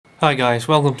Hi guys,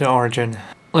 welcome to Origin.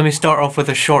 Let me start off with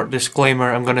a short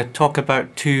disclaimer. I'm going to talk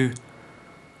about two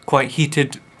quite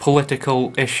heated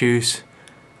political issues.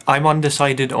 I'm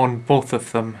undecided on both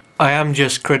of them. I am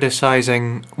just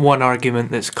criticising one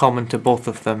argument that's common to both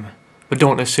of them, but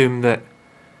don't assume that,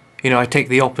 I take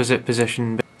the opposite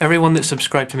position. Everyone that's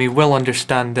subscribed to me will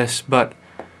understand this, but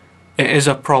it is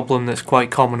a problem that's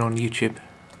quite common on YouTube.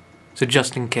 So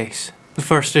just in case. The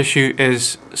first issue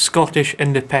is Scottish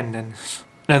independence.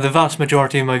 Now, the vast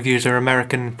majority of my viewers are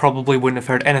American and probably wouldn't have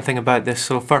heard anything about this,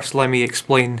 so first let me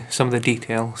explain some of the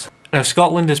details. Now,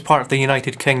 Scotland is part of the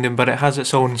United Kingdom, but it has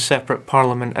its own separate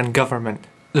parliament and government.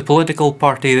 The political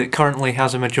party that currently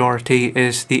has a majority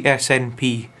is the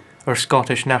SNP, or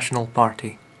Scottish National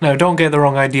Party. Now, don't get the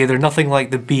wrong idea, they're nothing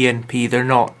like the BNP, they're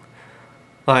not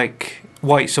like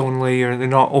whites only, or they're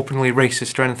not openly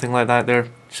racist or anything like that, they're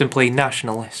simply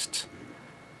nationalists.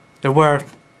 There were,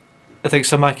 I think,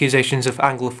 some accusations of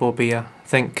Anglophobia, I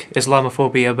think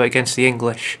Islamophobia, but against the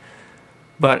English.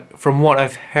 But from what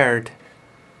I've heard,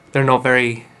 they're not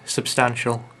very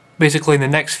substantial. Basically, in the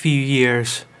next few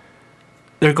years,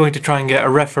 they're going to try and get a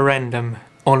referendum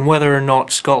on whether or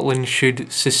not Scotland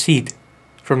should secede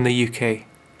from the UK,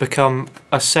 become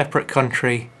a separate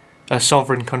country, a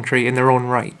sovereign country in their own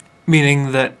right.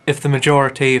 Meaning that if the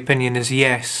majority opinion is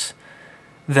yes,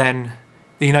 then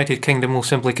the United Kingdom will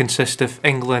simply consist of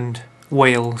England,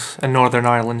 Wales and Northern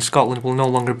Ireland. Scotland will no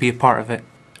longer be a part of it.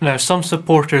 Now, some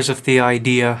supporters of the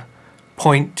idea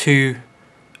point to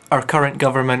our current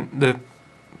government, the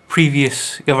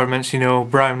previous governments,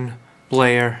 Brown,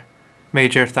 Blair,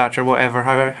 Major, Thatcher, whatever,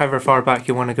 however far back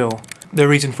you want to go. The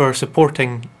reason for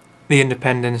supporting the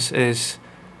independence is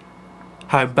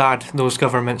how bad those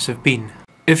governments have been.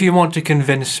 If you want to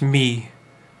convince me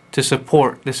to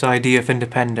support this idea of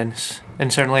independence,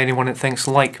 and certainly anyone that thinks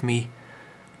like me,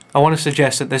 I want to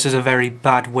suggest that this is a very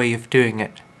bad way of doing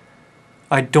it.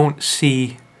 I don't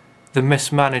see the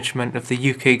mismanagement of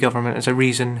the UK government as a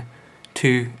reason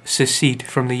to secede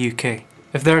from the UK.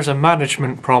 If there's a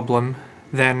management problem,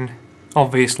 then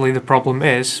obviously the problem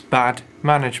is bad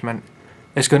management.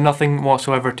 It's got nothing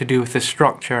whatsoever to do with the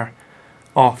structure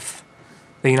of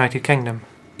the United Kingdom.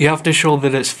 You have to show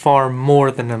that it's far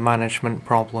more than a management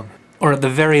problem, or at the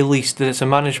very least that it's a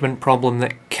management problem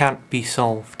that can't be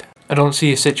solved. I don't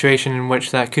see a situation in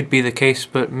which that could be the case,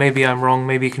 but maybe I'm wrong,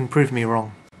 maybe you can prove me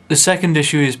wrong. The second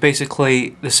issue is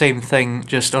basically the same thing,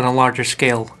 just on a larger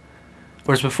scale.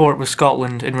 Whereas before it was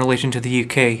Scotland in relation to the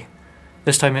UK,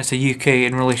 this time it's the UK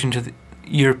in relation to the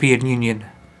European Union.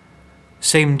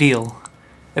 Same deal.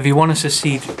 If you want to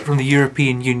secede from the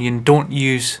European Union, don't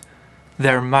use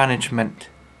their management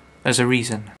as a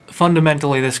reason.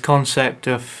 Fundamentally, this concept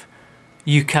of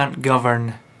you can't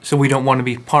govern, so we don't want to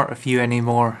be part of you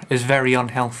anymore, is very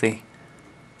unhealthy.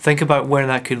 Think about where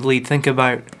that could lead. Think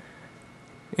about,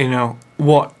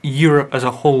 what Europe as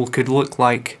a whole could look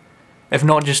like if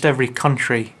not just every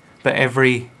country, but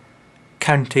every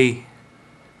county,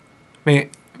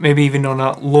 maybe even on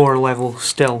a lower level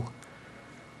still,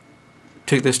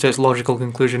 took this to its logical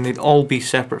conclusion. They'd all be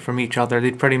separate from each other.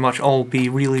 They'd pretty much all be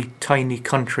really tiny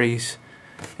countries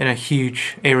in a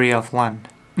huge area of land.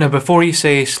 Now, before you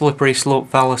say slippery slope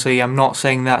fallacy, I'm not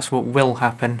saying that's what will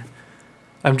happen.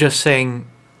 I'm just saying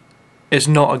it's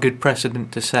not a good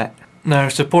precedent to set. Now,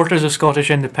 supporters of Scottish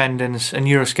independence and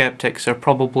Eurosceptics are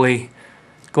probably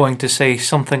going to say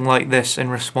something like this in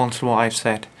response to what I've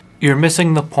said. You're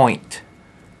missing the point.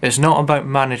 It's not about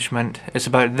management, it's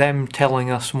about them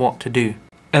telling us what to do.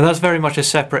 And that's very much a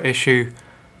separate issue.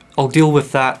 I'll deal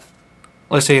with that,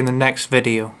 let's say, in the next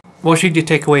video. What should you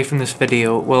take away from this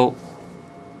video? Well,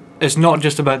 it's not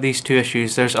just about these two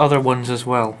issues, there's other ones as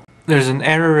well. There's an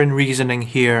error in reasoning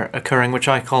here occurring which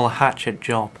I call a hatchet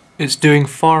job. It's doing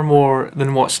far more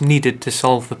than what's needed to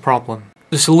solve the problem.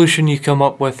 The solution you come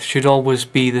up with should always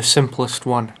be the simplest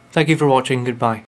one. Thank you for watching, goodbye.